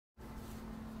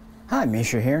Hi,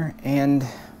 Misha here, and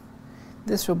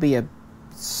this will be a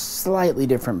slightly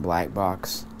different black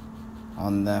box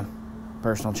on the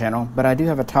personal channel, but I do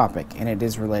have a topic, and it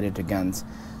is related to guns.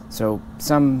 So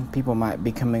some people might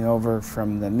be coming over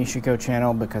from the Mishaco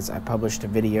channel because I published a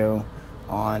video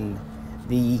on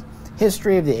the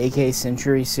history of the AK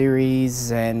Century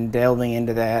series and delving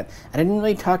into that. I didn't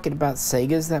really talk about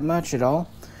Segas that much at all,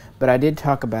 but I did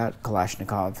talk about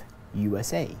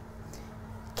Kalashnikov-USA,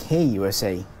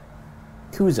 K-USA-KUSA.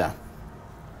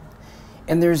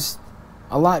 And there's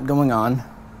a lot going on,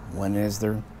 when is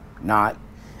there not,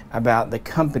 about the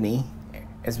company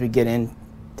as we get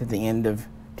into the end of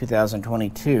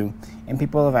 2022, and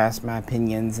people have asked my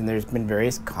opinions, and there's been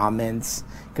various comments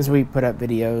because we put up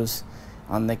videos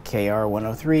on the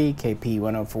KR103,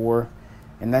 KP104,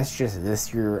 and that's just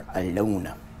this year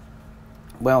alone.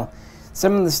 Well,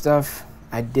 some of the stuff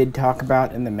I did talk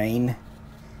about in the main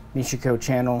Mishaco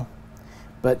channel,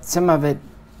 but some of it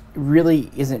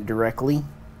really isn't directly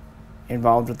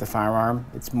involved with the firearm.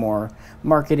 It's more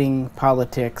marketing,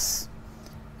 politics,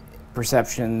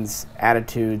 perceptions,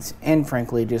 attitudes, and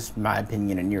frankly just my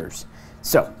opinion and yours.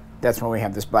 So that's why we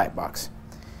have this black box.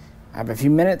 I have a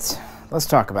few minutes. Let's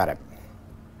talk about it.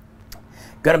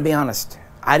 Gotta be honest,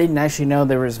 I didn't actually know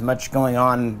there was much going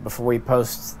on before we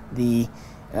post the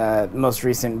most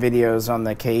recent videos on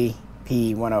the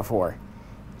KP104.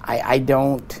 I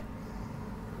don't,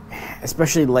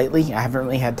 especially lately, I haven't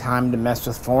really had time to mess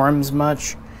with forums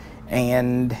much,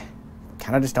 and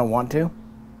kind of just don't want to.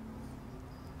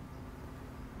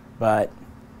 But,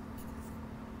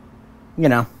 you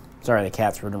know, sorry the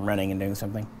cats were running and doing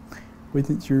something.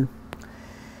 Wasn't sure.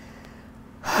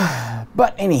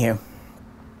 But, anywho,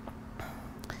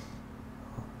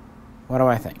 what do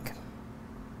I think?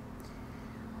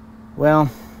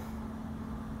 Well,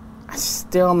 I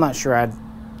still am not sure I'd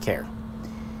care.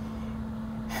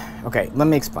 Okay, let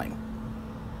me explain.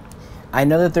 I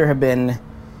know that there have been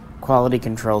quality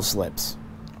control slips.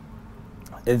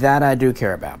 That I do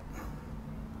care about.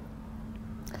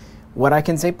 What I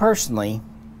can say personally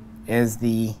is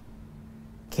the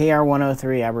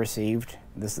KR103 I received,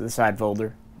 this is the side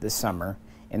folder, this summer,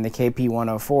 and the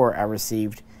KP104 I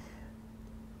received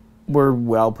were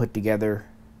well put together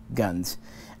guns.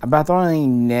 About the only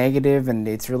negative, and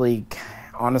it's really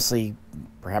honestly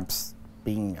perhaps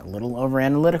being a little over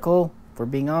analytical, if we're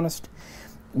being honest,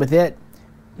 with it,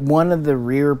 one of the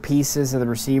rear pieces of the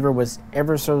receiver was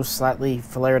ever so slightly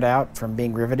flared out from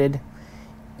being riveted.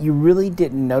 You really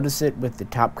didn't notice it with the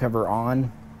top cover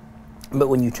on, but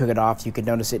when you took it off, you could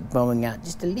notice it bowing out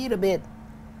just a little bit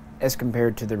as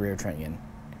compared to the rear trunnion.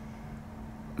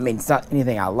 I mean, it's not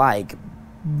anything I like.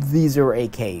 These are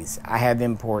AKs. I have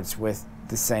imports with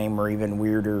the same or even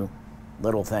weirder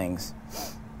little things.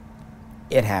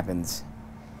 It happens.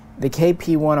 The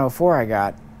KP104 I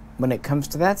got, when it comes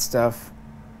to that stuff,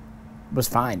 was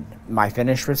fine. My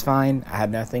finish was fine. I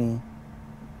had nothing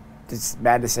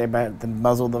bad to say about the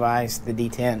muzzle device, the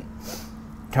detent.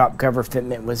 Top cover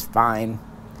fitment was fine.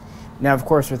 Now, of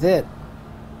course, with it,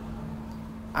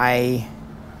 I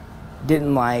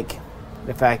didn't like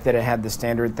the fact that it had the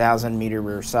standard 1,000-meter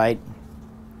rear sight,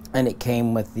 and it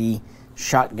came with the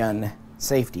shotgun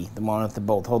safety, the one with the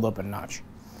bolt hold open notch.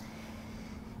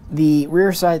 The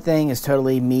rear sight thing is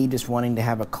totally me just wanting to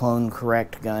have a clone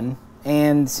correct gun,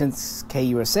 and since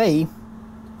KUSA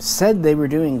said they were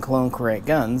doing clone correct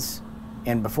guns,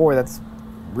 and before that's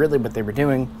really what they were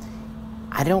doing,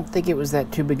 I don't think it was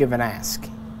that too big of an ask.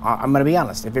 I'm going to be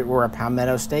honest, if it were a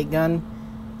Palmetto State gun,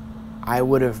 I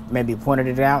would have maybe pointed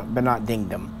it out, but not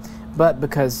dinged them. But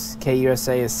because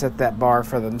KUSA has set that bar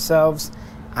for themselves,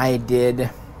 I did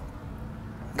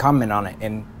comment on it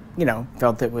and, you know,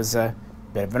 felt it was a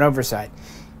bit of an oversight.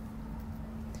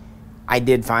 I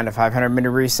did find a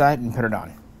 500-meter rear sight and put it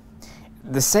on.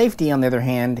 The safety, on the other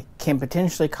hand, can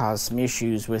potentially cause some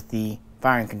issues with the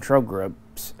firing control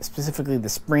groups, specifically the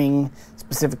spring,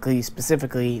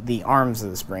 specifically the arms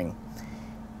of the spring.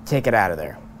 Take it out of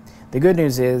there. The good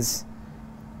news is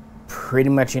pretty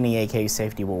much any AK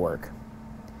safety will work.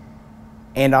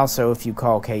 And also, if you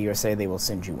call KUSA, they will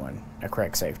send you one, a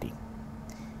correct safety.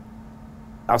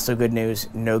 Also good news,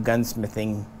 no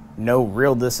gunsmithing, no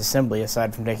real disassembly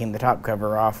aside from taking the top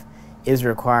cover off is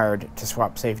required to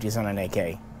swap safeties on an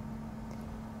AK.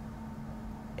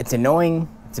 It's annoying,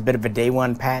 it's a bit of a day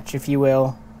one patch, if you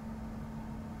will.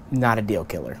 Not a deal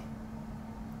killer.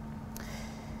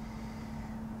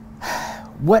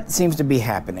 What seems to be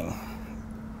happening?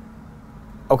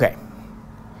 Okay.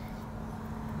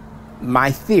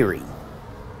 My theory,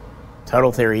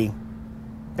 total theory,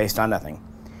 based on nothing.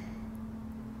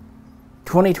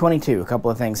 2022, a couple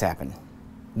of things happened.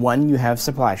 One, you have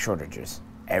supply shortages.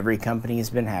 Every company has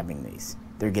been having these.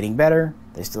 They're getting better,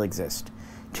 they still exist.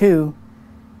 Two,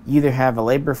 you either have a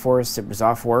labor force that was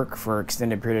off work for an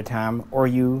extended period of time, or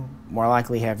you more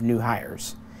likely have new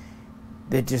hires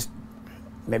that just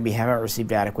maybe haven't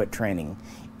received adequate training.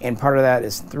 And part of that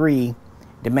is three,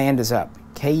 demand is up.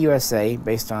 KUSA,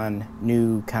 based on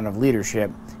new kind of leadership,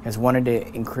 has wanted to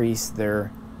increase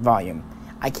their volume.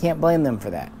 I can't blame them for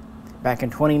that. Back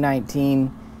in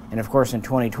 2019, and of course in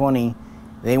 2020,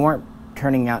 they weren't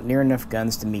turning out near enough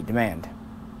guns to meet demand.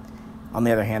 On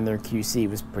the other hand, their QC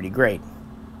was pretty great.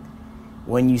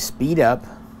 When you speed up,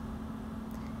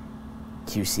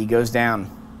 QC goes down.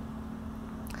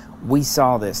 We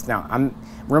saw this. Now,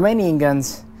 Romanian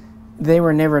guns, they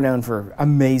were never known for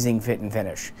amazing fit and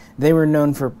finish. They were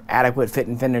known for adequate fit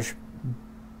and finish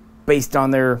based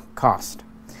on their cost.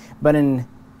 But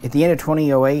at the end of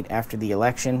 2008, after the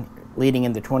election, leading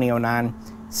into 2009,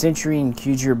 Century and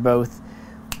Kuger both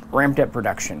ramped up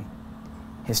production.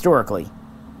 Historically,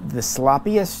 the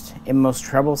sloppiest and most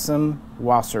troublesome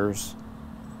Wassers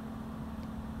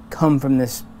come from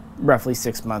this roughly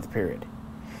 6-month period.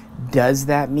 Does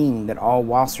that mean that all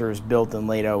Wassers built in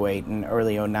late 08 and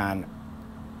early 09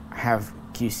 have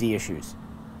QC issues?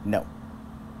 No.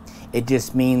 It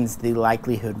just means the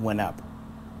likelihood went up.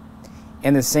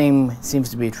 And the same seems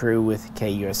to be true with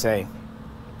KUSA.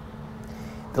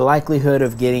 The likelihood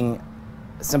of getting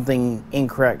something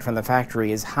incorrect from the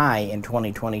factory is high in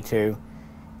 2022,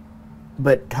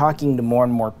 but talking to more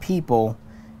and more people,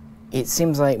 it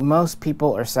seems like most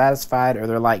people are satisfied, or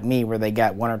they're like me where they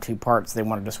got 1 or 2 parts they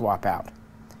wanted to swap out.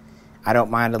 I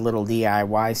don't mind a little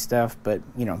DIY stuff, but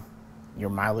you know, your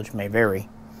mileage may vary.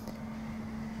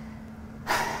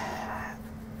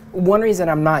 One reason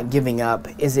I'm not giving up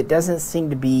is it doesn't seem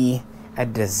to be a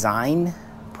design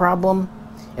problem.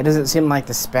 It doesn't seem like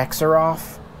the specs are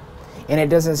off, and it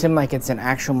doesn't seem like it's an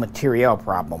actual material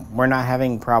problem. We're not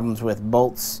having problems with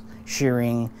bolts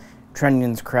shearing,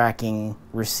 trunnions cracking,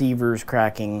 receivers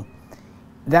cracking.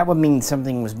 That would mean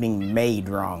something was being made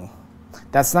wrong.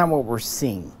 That's not what we're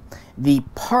seeing. The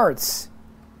parts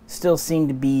still seem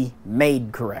to be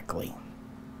made correctly.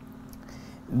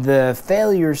 The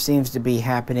failure seems to be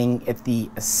happening at the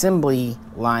assembly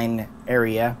line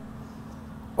area,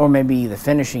 or maybe the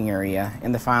finishing area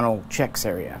and the final checks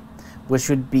area, which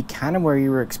would be kind of where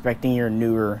you were expecting your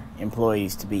newer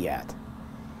employees to be at.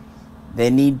 They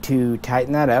need to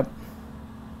tighten that up,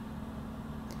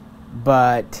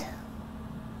 but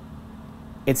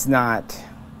it's not.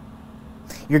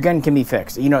 Your gun can be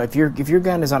fixed. You know, if your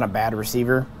gun is on a bad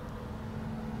receiver,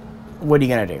 what are you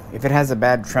gonna do? If it has a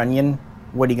bad trunnion,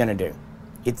 what are you gonna do?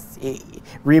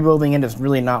 Rebuilding it is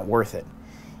really not worth it.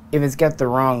 If it's got the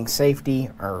wrong safety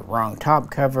or wrong top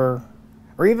cover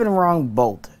or even a wrong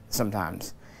bolt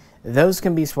sometimes, those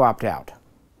can be swapped out.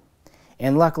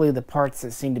 And luckily the parts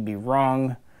that seem to be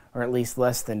wrong, or at least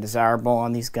less than desirable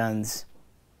on these guns,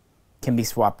 can be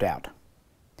swapped out.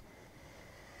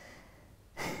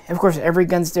 Of course, every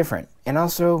gun's different. And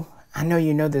also, I know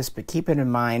you know this, but keep it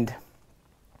in mind,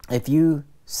 if you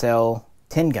sell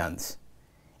 10 guns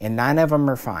and 9 of them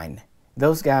are fine,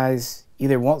 those guys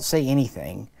either won't say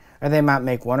anything, or they might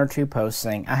make 1 or 2 posts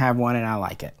saying, I have one and I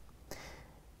like it.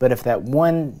 But if that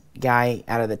one guy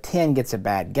out of the 10 gets a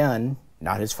bad gun,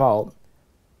 not his fault,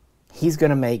 he's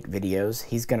going to make videos,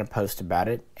 he's going to post about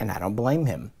it, and I don't blame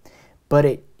him. But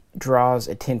it draws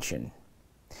attention.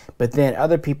 But then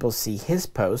other people see his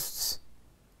posts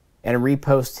and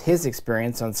repost his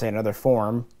experience on, say, another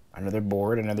forum, another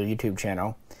board, another YouTube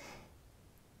channel.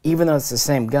 Even though it's the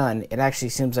same gun, it actually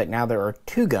seems like now there are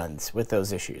 2 guns with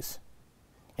those issues.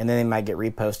 And then they might get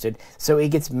reposted. So it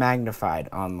gets magnified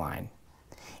online.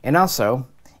 And also,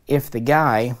 if the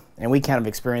guy, and we kind of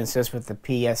experienced this with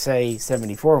the PSA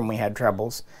 74 when we had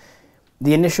troubles,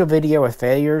 the initial video of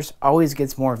failures always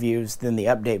gets more views than the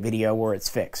update video where it's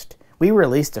fixed. We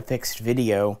released a fixed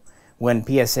video when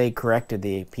PSA corrected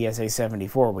the PSA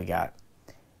 74 we got.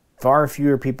 Far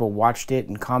fewer people watched it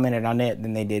and commented on it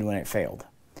than they did when it failed.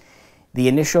 The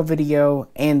initial video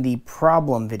and the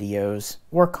problem videos,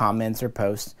 or comments or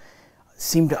posts,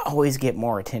 seem to always get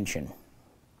more attention.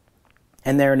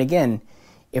 And there and again,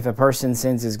 if a person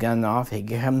sends his gun off, he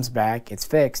comes back, it's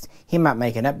fixed, he might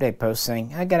make an update post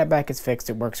saying, I got it back, it's fixed,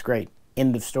 it works great.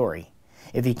 End of story.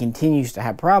 If he continues to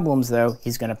have problems, though,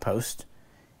 he's going to post.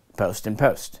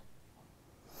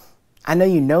 I know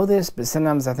you know this, but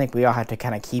sometimes I think we all have to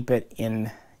kind of keep it in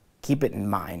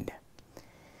mind.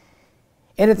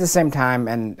 And at the same time,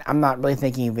 and I'm not really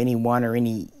thinking of anyone or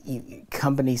any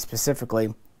company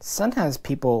specifically, sometimes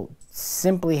people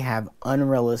simply have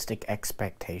unrealistic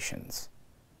expectations.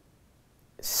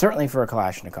 certainly for a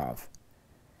Kalashnikov.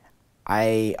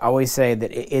 I always say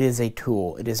that it is a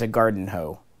tool. It is a garden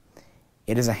hoe.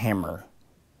 It is a hammer.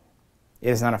 It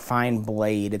is not a fine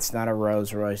blade. It's not a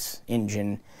Rolls-Royce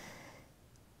engine.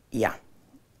 Yeah.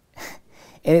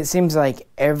 And it seems like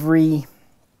every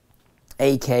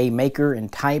AK maker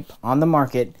and type on the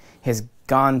market has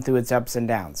gone through its ups and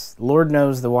downs. Lord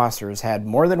knows the Wasser has had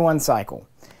more than one cycle.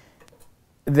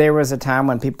 There was a time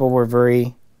when people were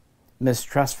very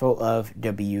mistrustful of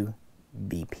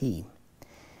WBP.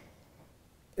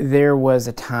 There was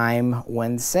a time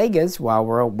when Segas, while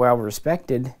were well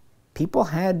respected, people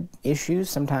had issues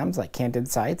sometimes like canted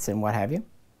sights and what have you.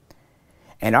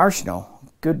 And Arsenal,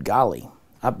 good golly,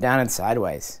 up, down, and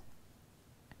sideways.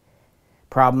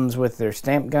 Problems with their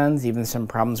stamp guns, even some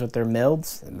problems with their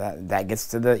milds. That gets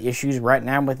to the issues right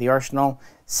now with the Arsenal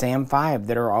SAM 5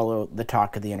 that are all the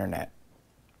talk of the internet.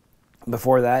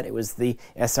 Before that, it was the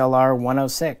SLR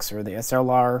 106 or the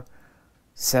SLR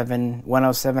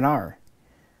 107R.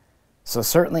 So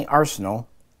certainly Arsenal,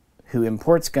 who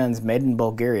imports guns made in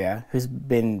Bulgaria, who's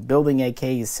been building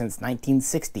AKs since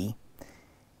 1960,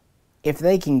 if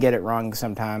they can get it wrong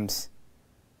sometimes,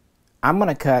 I'm going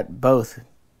to cut both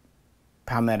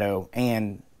Palmetto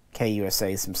and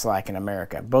KUSA some slack in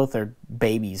America. Both are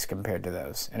babies compared to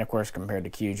those, and of course compared to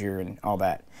Qger and all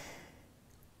that.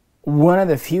 One of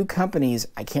the few companies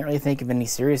I can't really think of any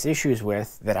serious issues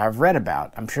with that I've read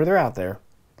about, I'm sure they're out there,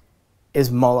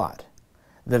 is Molot.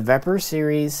 The Vepr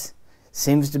series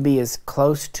seems to be as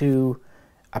close to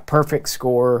a perfect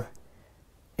score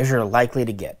as you're likely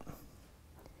to get.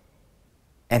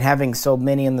 And having sold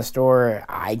many in the store,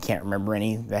 I can't remember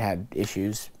any that had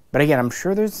issues. But again, I'm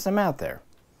sure there's some out there.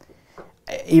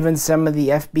 Even some of the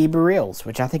FB Barils,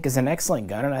 which I think is an excellent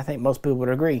gun, and I think most people would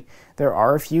agree. There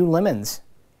are a few lemons.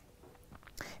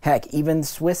 Heck, even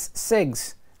Swiss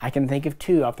SIGs. I can think of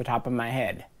two off the top of my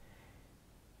head.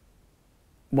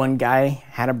 One guy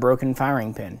had a broken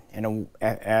firing pin in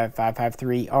a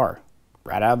 553R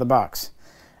right out of the box.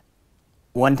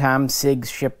 One time, SIGs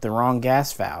shipped the wrong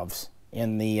gas valves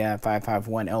in the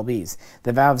 551 LBs.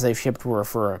 The valves they shipped were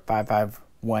for a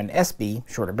 551 SB,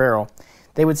 shorter barrel.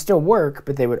 They would still work,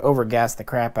 but they would overgas the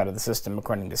crap out of the system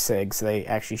according to SIG, so they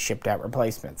actually shipped out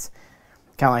replacements.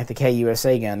 Kind of like the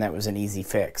KUSA gun, that was an easy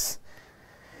fix.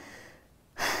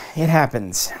 It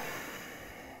happens.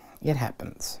 It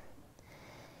happens.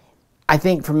 I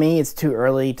think for me it's too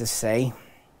early to say.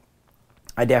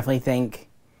 I definitely think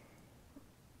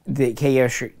that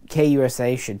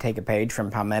KUSA should take a page from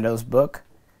Palmetto's book.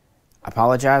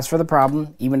 Apologize for the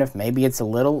problem, even if maybe it's a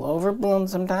little overblown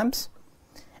sometimes,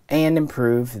 and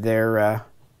improve their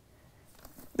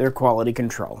quality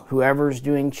control. Whoever's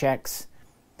doing checks,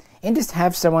 and just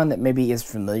have someone that maybe is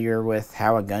familiar with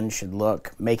how a gun should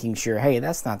look, making sure, hey,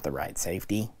 that's not the right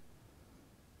safety.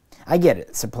 I get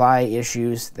it. Supply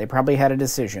issues. They probably had a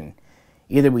decision.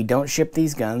 Either we don't ship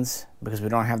these guns because we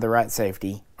don't have the right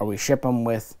safety, or we ship them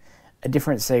with a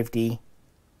different safety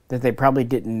that they probably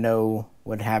didn't know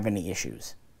would have any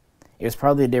issues. It was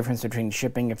probably the difference between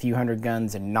shipping a few hundred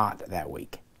guns and not that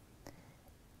week.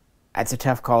 That's a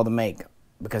tough call to make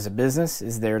because a business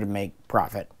is there to make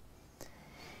profit.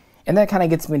 And that kind of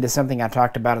gets me to something I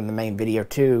talked about in the main video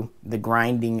too, the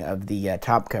grinding of the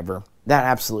top cover. That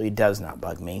absolutely does not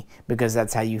bug me because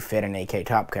that's how you fit an AK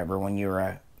top cover when you're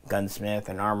a gunsmith,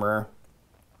 an armorer.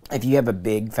 If you have a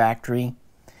big factory,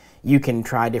 you can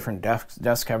try different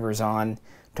dust covers on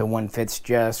till one fits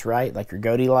just right, like your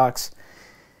Goldilocks.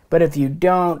 But if you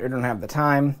don't or don't have the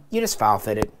time, you just file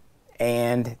fit it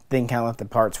and then kind of let the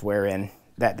parts wear in.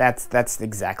 That's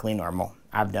exactly normal.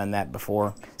 I've done that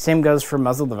before. Same goes for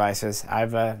muzzle devices.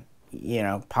 I've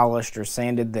polished or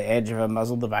sanded the edge of a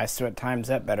muzzle device so it times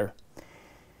up better.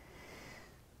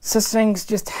 Such things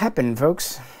just happen,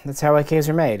 folks. That's how AKs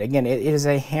are made. Again, it is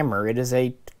a hammer. It is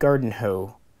a garden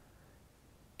hoe.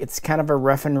 It's kind of a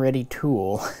rough and ready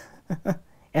tool.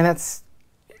 And that's,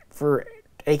 for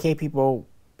AK people,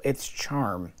 its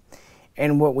charm.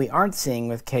 And what we aren't seeing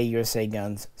with KUSA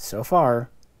guns so far,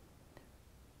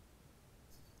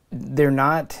 they're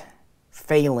not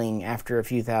failing after a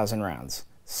few thousand rounds.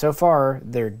 So far,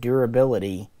 their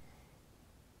durability,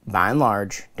 by and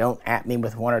large, don't at me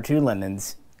with one or two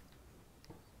lemons,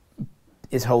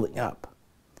 is holding up.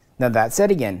 Now that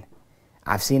said again,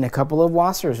 I've seen a couple of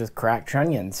Wassers with cracked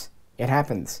trunnions. It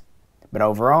happens. But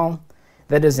overall,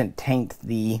 that doesn't taint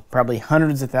the probably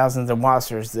hundreds of thousands of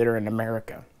Wassers that are in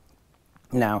America.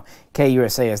 Now,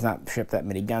 KUSA has not shipped that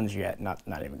many guns yet, not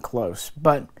even close.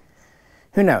 But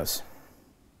who knows?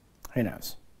 Who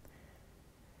knows?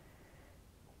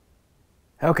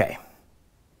 Okay.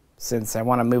 Since I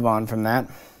want to move on from that,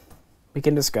 we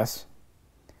can discuss.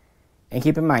 And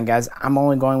keep in mind, guys, I'm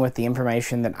only going with the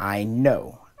information that I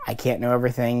know. I can't know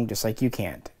everything, just like you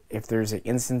can't. If there's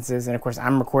instances, and of course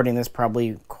I'm recording this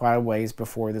probably quite a ways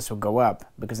before this will go up,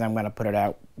 because I'm going to put it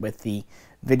out with the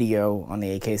video on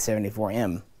the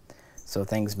AK-74M. So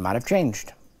things might have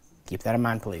changed. Keep that in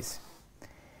mind, please.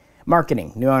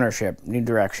 Marketing, new ownership, new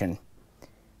direction.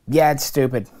 Yeah, it's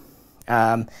stupid.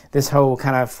 This whole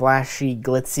kind of flashy,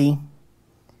 glitzy.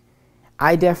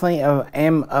 I definitely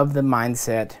am of the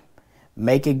mindset,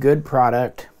 make a good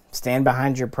product, stand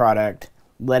behind your product,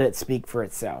 let it speak for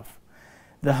itself.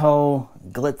 The whole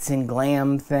glitz and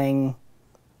glam thing,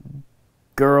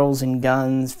 girls and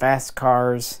guns, fast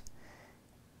cars,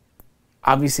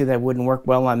 obviously that wouldn't work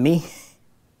well on me,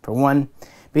 for one.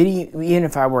 But even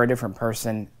if I were a different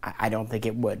person, I don't think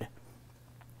it would.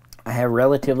 I have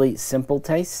relatively simple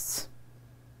tastes.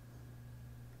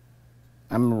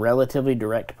 I'm a relatively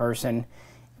direct person,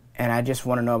 and I just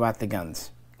want to know about the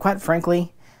guns. Quite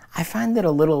frankly, I find it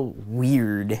a little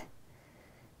weird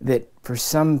that for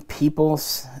some people,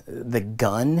 the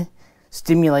gun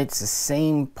stimulates the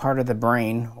same part of the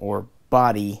brain or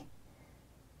body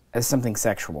as something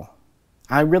sexual.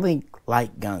 I really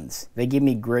like guns. They give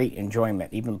me great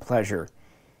enjoyment, even pleasure.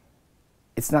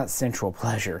 It's not sensual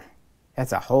pleasure.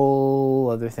 That's a whole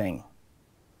other thing.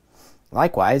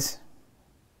 Likewise,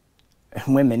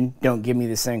 women don't give me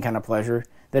the same kind of pleasure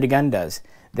that a gun does.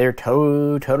 They're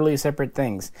totally separate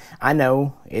things. I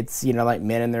know it's, like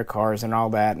men in their cars and all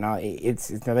that. No, it's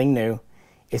nothing new.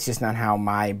 It's just not how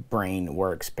my brain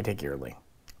works particularly.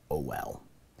 Oh well.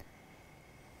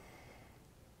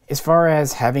 As far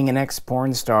as having an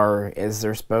ex-porn star as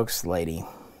their spokeslady,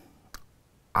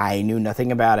 I knew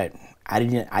nothing about it. I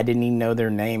didn't even know their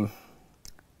name.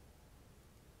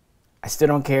 I still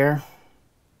don't care.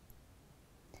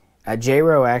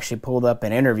 J-Ro actually pulled up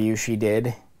an interview she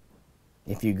did.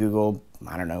 If you Google,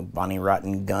 I don't know, Bonnie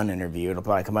Rotten gun interview, it'll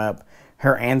probably come up.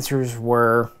 Her answers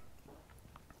were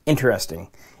interesting.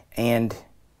 And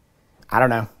I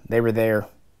don't know, they were there.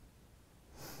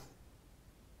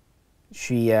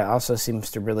 She also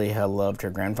seems to really have loved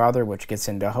her grandfather, which gets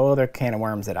into a whole other can of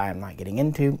worms that I am not getting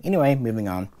into. Anyway, moving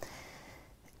on.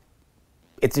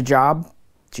 It's a job.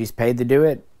 She's paid to do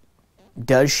it.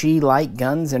 Does she like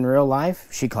guns in real life?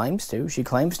 She claims to. She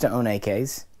claims to own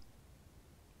AKs.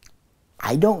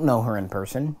 I don't know her in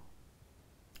person.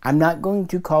 I'm not going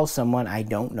to call someone I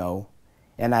don't know,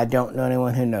 and I don't know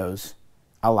anyone who knows,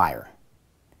 a liar.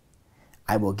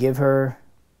 I will give her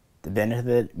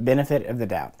the benefit of the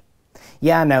doubt.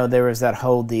 Yeah, I know there was that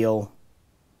whole deal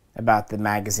about the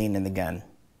magazine and the gun.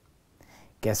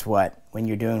 Guess what? When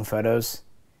you're doing photos,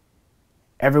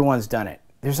 everyone's done it.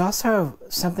 There's also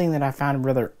something that I found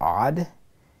rather odd.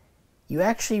 You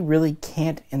actually really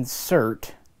can't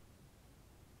insert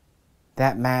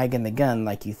that mag in the gun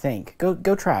like you think.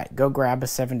 Go try it. Go grab a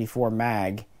 74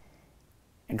 mag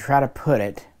and try to put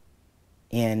it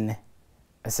in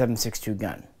a 7.62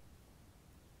 gun.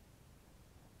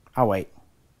 Oh, wait.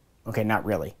 Okay, not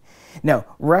really. No,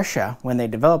 Russia, when they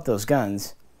developed those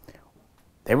guns,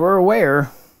 they were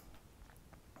aware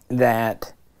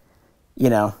that,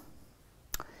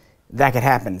 that could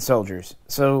happen to soldiers.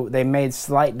 So they made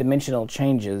slight dimensional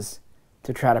changes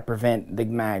to try to prevent the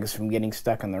mags from getting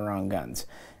stuck in the wrong guns.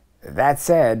 That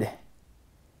said,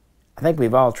 I think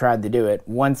we've all tried to do it.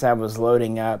 Once I was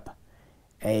loading up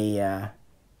a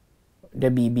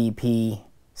WBP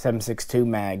 7.62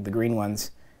 mag, the green ones,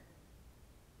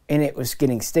 and it was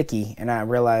getting sticky, and I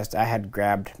realized I had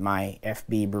grabbed my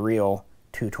FB Beryl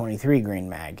 223 green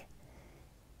mag.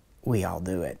 We all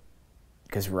do it,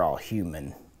 because we're all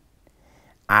human.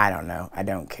 I don't know. I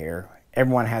don't care.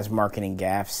 Everyone has marketing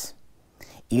gaffes.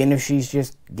 Even if she's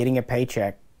just getting a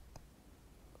paycheck.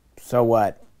 So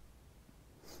what?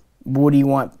 What do you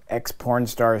want ex-porn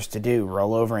stars to do?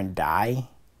 Roll over and die?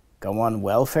 Go on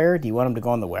welfare? Do you want them to go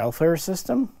on the welfare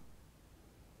system?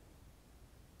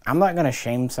 I'm not going to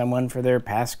shame someone for their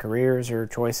past careers or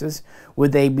choices.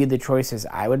 Would they be the choices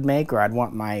I would make, or I'd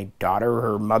want my daughter or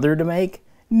her mother to make?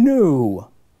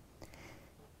 No.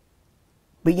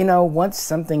 But once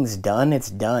something's done,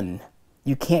 it's done.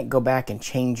 You can't go back and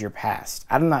change your past.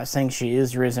 I'm not saying she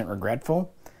is or isn't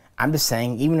regretful. I'm just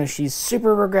saying, even if she's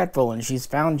super regretful and she's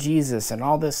found Jesus and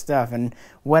all this stuff and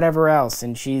whatever else,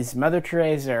 and she's Mother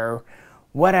Teresa or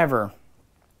whatever,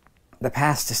 the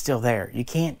past is still there. You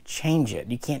can't change it.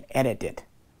 You can't edit it.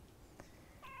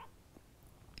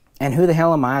 And who the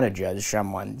hell am I to judge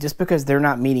someone? Just because they're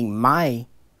not meeting my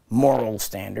moral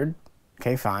standard.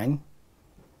 Okay, fine.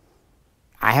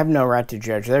 I have no right to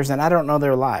judge theirs, and I don't know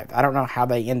their life. I don't know how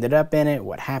they ended up in it,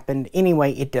 what happened.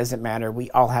 Anyway, it doesn't matter.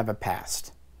 We all have a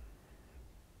past.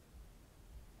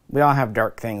 We all have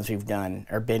dark things we've done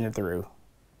or been through.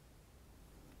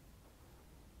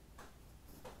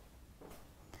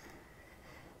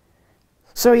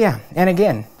 So yeah, and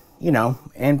again, you know,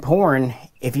 in porn,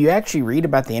 if you actually read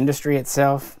about the industry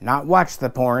itself, not watch the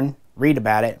porn, read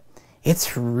about it,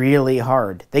 it's really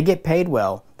hard. They get paid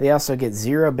well. They also get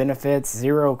zero benefits,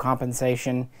 zero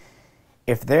compensation.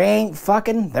 If they ain't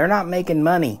fucking, they're not making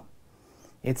money.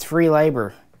 It's free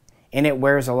labor, and it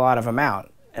wears a lot of them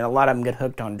out. And a lot of them get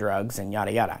hooked on drugs and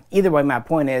yada yada. Either way, my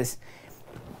point is,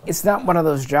 it's not one of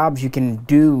those jobs you can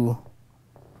do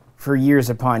for years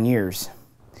upon years.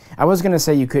 I was going to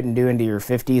say you couldn't do into your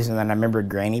 50s, and then I remembered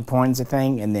granny porn's a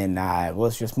thing, and then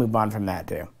let's just move on from that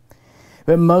too.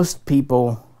 But most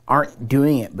people aren't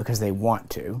doing it because they want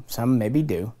to. Some maybe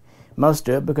do. Most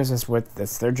do it because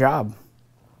that's their job.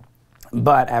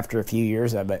 But after a few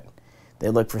years of it, they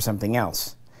look for something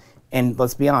else. And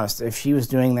let's be honest, if she was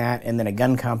doing that and then a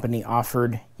gun company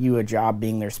offered you a job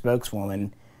being their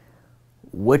spokeswoman,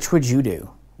 which would you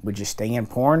do? Would you stay in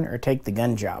porn or take the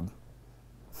gun job?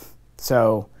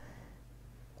 So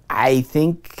I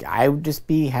think I would just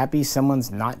be happy someone's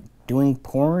not doing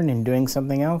porn and doing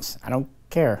something else. I don't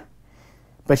care.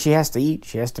 But she has to eat.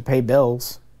 She has to pay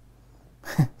bills.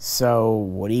 So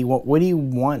what do you want? What do you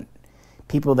want?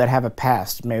 People that have a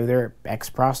past, maybe they're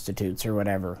ex-prostitutes or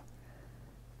whatever.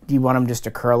 Do you want them just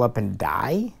to curl up and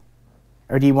die?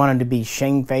 Or do you want them to be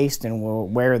shamefaced and will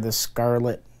wear the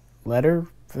scarlet letter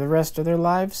for the rest of their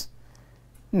lives?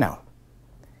 No.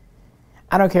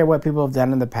 I don't care what people have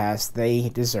done in the past. They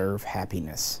deserve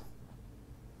happiness.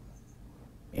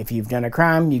 If you've done a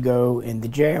crime, you go into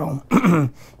jail.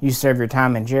 You serve your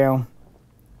time in jail.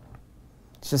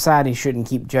 Society shouldn't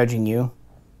keep judging you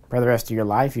for the rest of your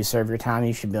life. You serve your time,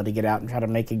 you should be able to get out and try to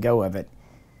make a go of it.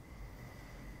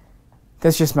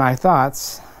 That's just my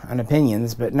thoughts and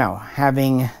opinions, but no,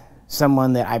 having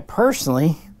someone that I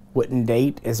personally wouldn't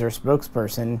date as their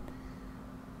spokesperson,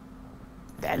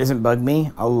 that doesn't bug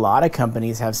me. A lot of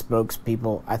companies have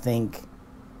spokespeople I think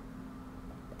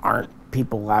aren't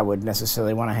people I would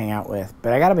necessarily want to hang out with.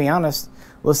 But I gotta be honest,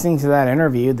 listening to that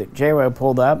interview that JWO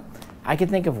pulled up, I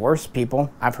could think of worse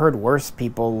people. I've heard worse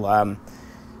people,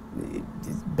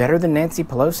 better than Nancy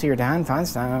Pelosi or Dianne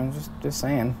Feinstein. I'm just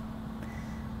saying.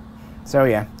 So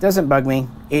yeah, doesn't bug me.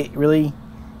 It really,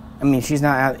 I mean, she's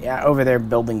not out over there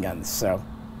building guns, so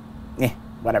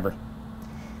whatever.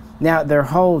 Now, their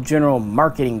whole general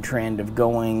marketing trend of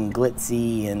going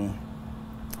glitzy and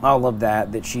all of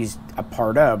that she's a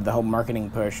part of, the whole marketing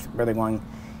push where they're going,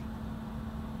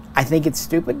 I think it's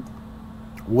stupid.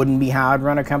 Wouldn't be how I'd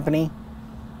run a company.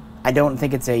 I don't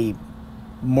think it's a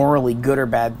morally good or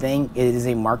bad thing. It is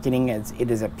a marketing,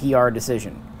 it is a PR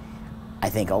decision. I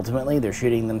think ultimately they're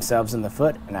shooting themselves in the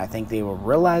foot, and I think they will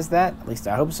realize that. At least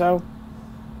I hope so.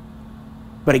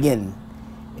 But again,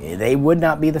 they would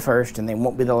not be the first, and they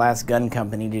won't be the last gun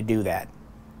company to do that.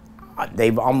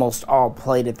 They've almost all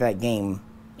played at that game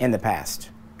in the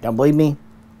past. Don't believe me?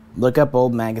 Look up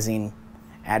old magazine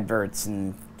adverts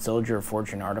and Soldier of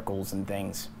Fortune articles and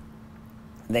things.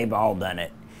 They've all done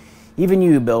it. Even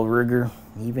you, Bill Ruger.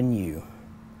 Even you.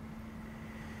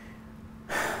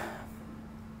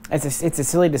 It's a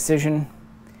silly decision,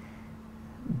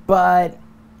 but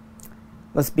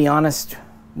let's be honest,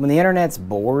 when the internet's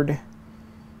bored,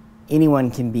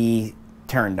 anyone can be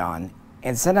turned on.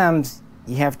 And sometimes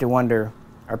you have to wonder,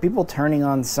 are people turning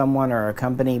on someone or a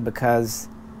company because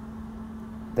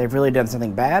they've really done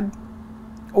something bad?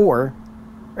 Or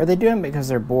are they doing it because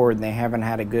they're bored and they haven't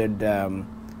had a good,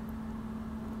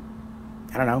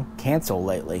 cancel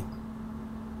lately?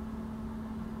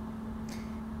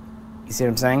 You see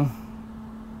what I'm saying?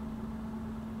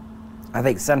 I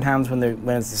think sometimes when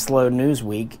it's a slow news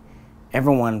week,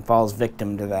 everyone falls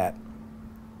victim to that.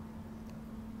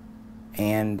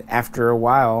 And after a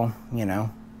while,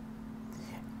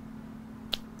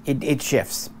 it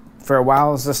shifts. For a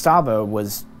while, Zastava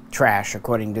was trash,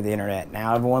 according to the internet.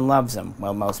 Now everyone loves him.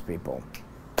 Well, most people.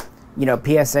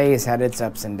 PSA has had its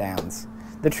ups and downs.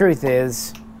 The truth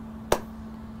is,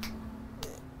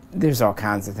 there's all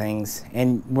kinds of things,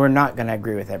 and we're not going to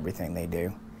agree with everything they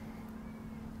do.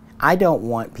 I don't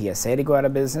want PSA to go out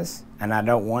of business, and I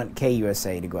don't want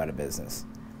KUSA to go out of business.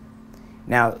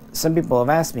 Now, some people have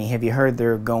asked me, have you heard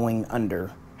they're going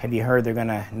under? Have you heard they're going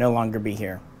to no longer be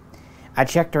here? I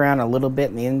checked around a little bit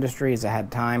in the industry as I had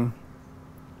time.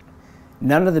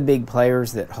 None of the big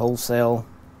players that wholesale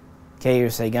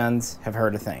KUSA guns have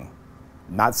heard a thing.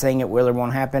 I'm not saying it will or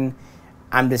won't happen.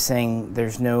 I'm just saying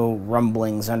there's no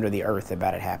rumblings under the earth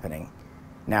about it happening.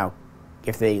 Now,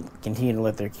 if they continue to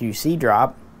let their QC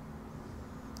drop,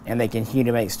 and they continue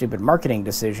to make stupid marketing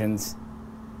decisions,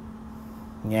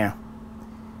 Yeah.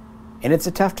 And it's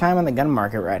a tough time in the gun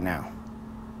market right now.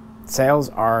 Sales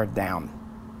are down.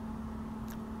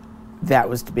 That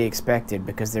was to be expected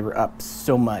because they were up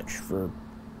so much for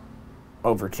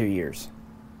over 2 years.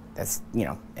 That's,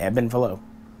 ebb and flow.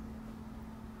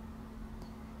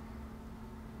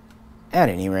 At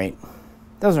any rate,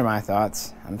 those are my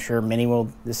thoughts. I'm sure many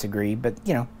will disagree, but,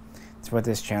 it's what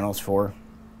this channel's for.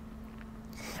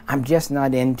 I'm just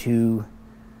not into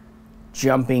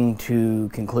jumping to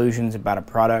conclusions about a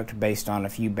product based on a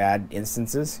few bad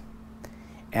instances.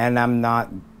 And I'm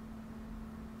not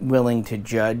willing to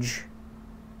judge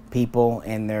people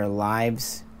and their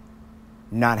lives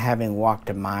not having walked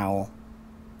a mile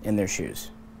in their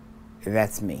shoes.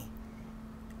 That's me.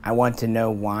 I want to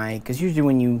know why, because usually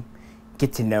when you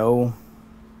get to know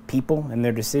people and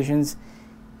their decisions,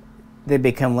 they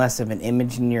become less of an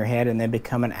image in your head and they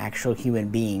become an actual human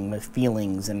being with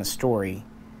feelings and a story.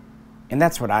 And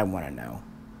that's what I want to know.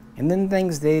 And then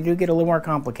things, they do get a little more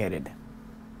complicated.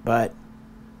 But,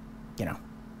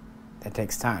 that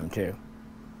takes time too.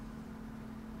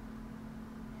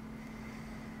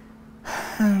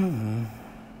 I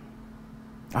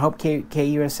hope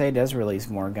KUSA does release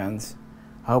more guns.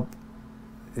 I hope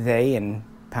they and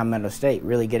Palmetto State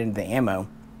really get into the ammo.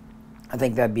 I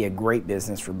think that'd be a great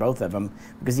business for both of them,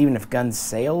 because even if gun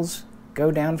sales go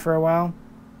down for a while,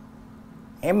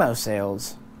 ammo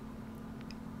sales,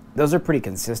 those are pretty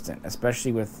consistent,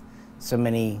 especially with so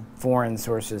many foreign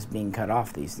sources being cut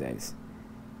off these days.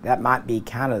 That might be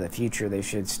kind of the future they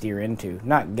should steer into.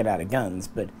 Not get out of guns,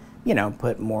 but,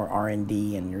 put more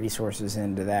R&D and resources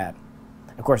into that.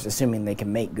 Of course, assuming they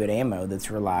can make good ammo that's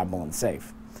reliable and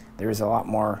safe. There is a lot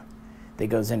more that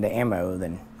goes into ammo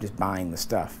than just buying the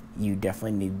stuff. You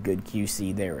definitely need good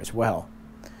QC there as well.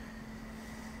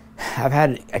 I've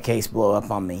had a case blow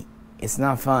up on me. It's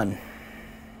not fun.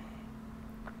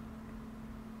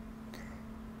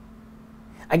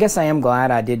 I guess I am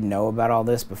glad I did know about all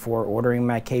this before ordering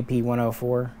my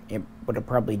KP-104. It would have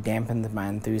probably dampened my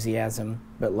enthusiasm,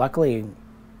 but luckily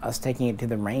us taking it to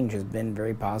the range has been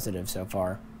very positive so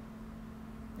far.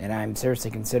 And I'm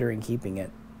seriously considering keeping it.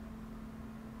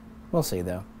 We'll see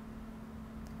though.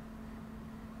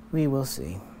 We will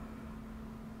see.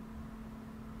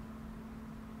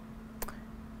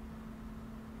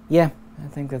 Yeah, I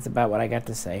think that's about what I got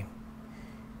to say.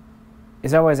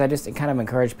 As always, I just kind of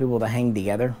encourage people to hang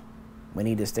together. We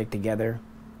need to stick together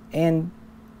and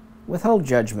withhold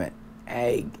judgment.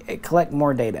 Collect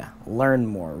more data, learn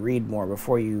more, read more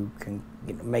before you can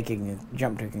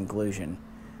jump to a conclusion.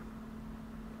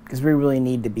 Because we really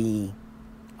need to be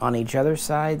on each other's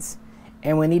sides,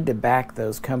 and we need to back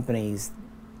those companies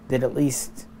that at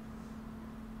least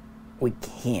we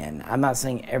can. I'm not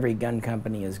saying every gun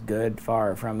company is good,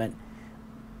 far from it,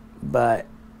 but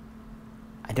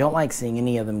I don't like seeing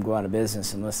any of them go out of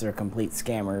business unless they're complete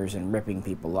scammers and ripping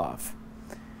people off.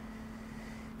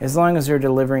 As long as they're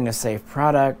delivering a safe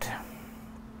product,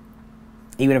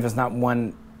 even if it's not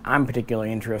one I'm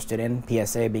particularly interested in,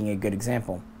 PSA being a good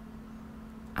example.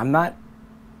 I'm not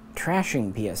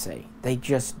trashing PSA. They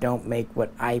just don't make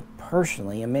what I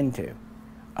personally am into.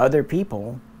 Other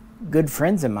people, good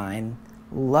friends of mine,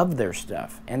 love their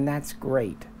stuff, and that's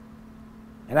great.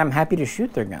 And I'm happy to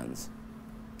shoot their guns.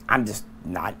 I'm just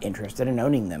not interested in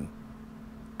owning them.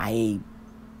 I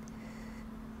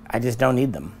just don't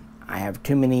need them. I have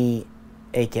too many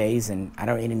AKs, and I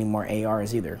don't need any more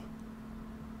ARs either.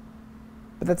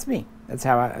 But that's me. That's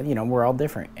how we're all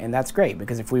different. And that's great,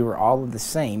 because if we were all the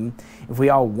same, if we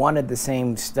all wanted the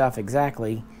same stuff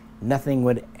exactly, nothing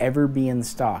would ever be in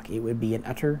stock. It would be an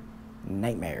utter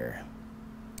nightmare.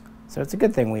 So it's a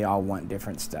good thing we all want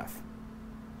different stuff.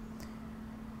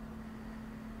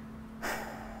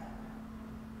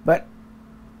 But,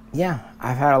 yeah,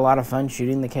 I've had a lot of fun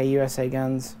shooting the KUSA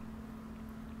guns.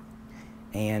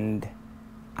 And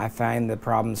I find the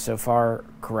problems so far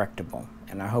correctable.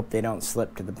 And I hope they don't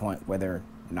slip to the point where they're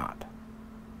not.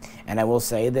 And I will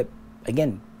say that,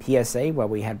 again, PSA, while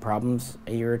we had problems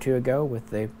a year or two ago with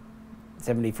the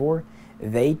 74,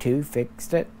 they too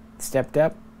fixed it, stepped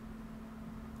up,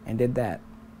 and did that.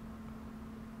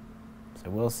 So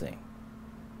we'll see.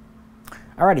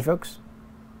 Alrighty, folks.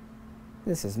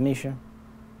 This is Misha.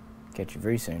 Catch you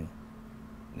very soon.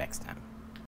 Next time.